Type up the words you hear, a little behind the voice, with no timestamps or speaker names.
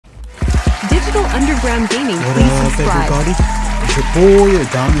Digital Underground Gaming, What please up, subscribe. everybody? It's your boy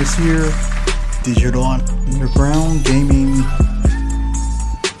Adonis here. Digital Underground Gaming.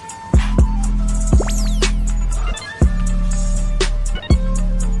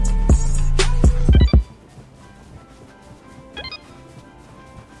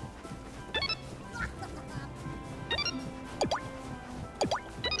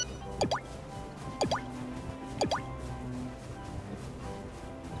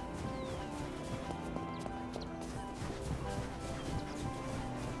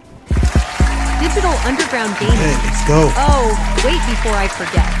 Digital Underground Gaming. Okay, let's go. Oh, wait before I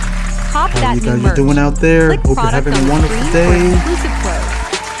forget. Cop How that you new guys merch. doing out there? Click Hope you're product having on a the wonderful screen day. for exclusive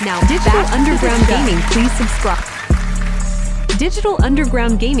clothes. Now, Digital Underground Gaming, please subscribe. Digital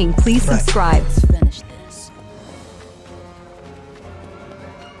Underground Gaming, please Right. subscribe. Let's finish this.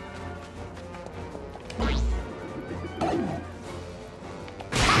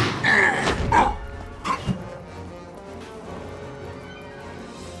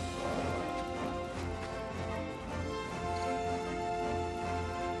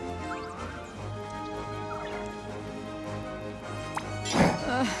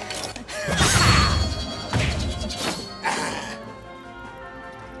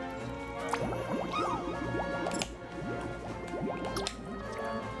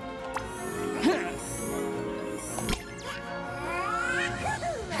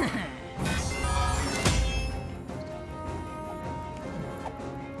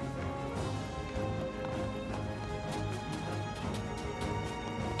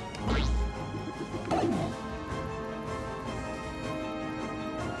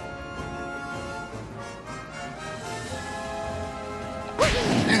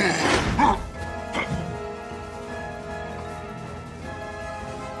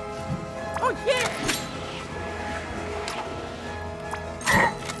 Oh yeah!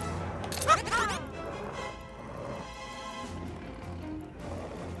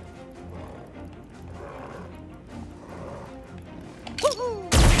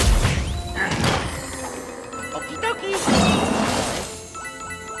 Okie dokie!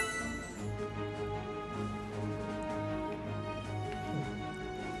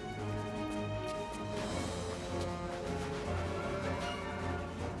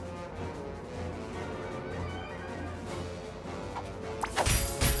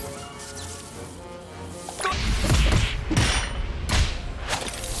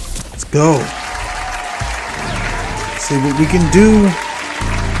 Let's go. See what we can do.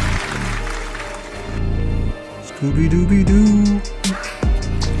 Scooby Dooby Doo.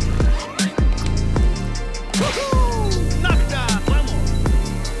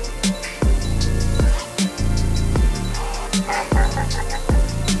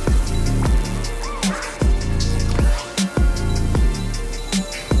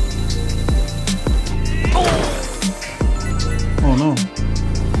 Oh no.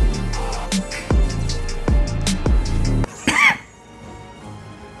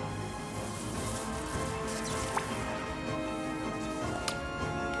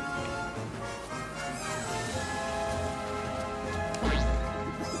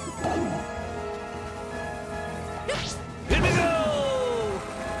 Here we go!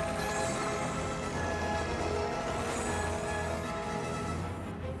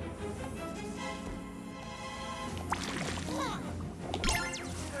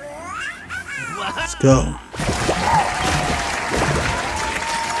 Let's go.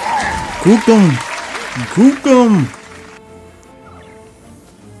 Gookum. Gookum.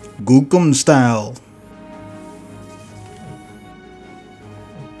 Gookum style.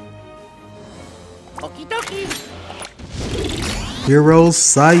 Okie dokie! Hero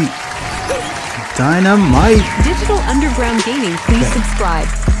sight. Dynamite. Digital Underground Gaming, please Okay. subscribe.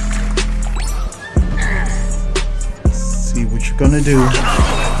 See what you're gonna do.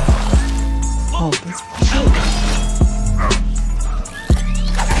 Oh, that's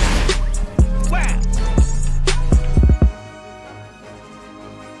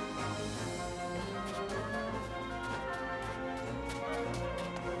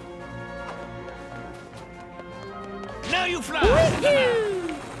Now you fly!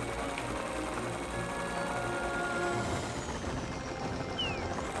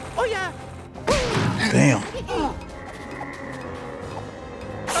 Oh yeah! damn.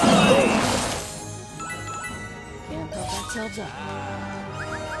 Can't help ourselves up.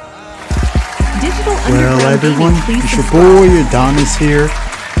 Digital Well, Underground everyone, Gaming, please it's your subscribe. boy Adonis here.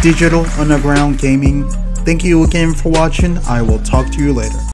 Digital Underground Gaming. Thank you again for watching. I will talk to you later.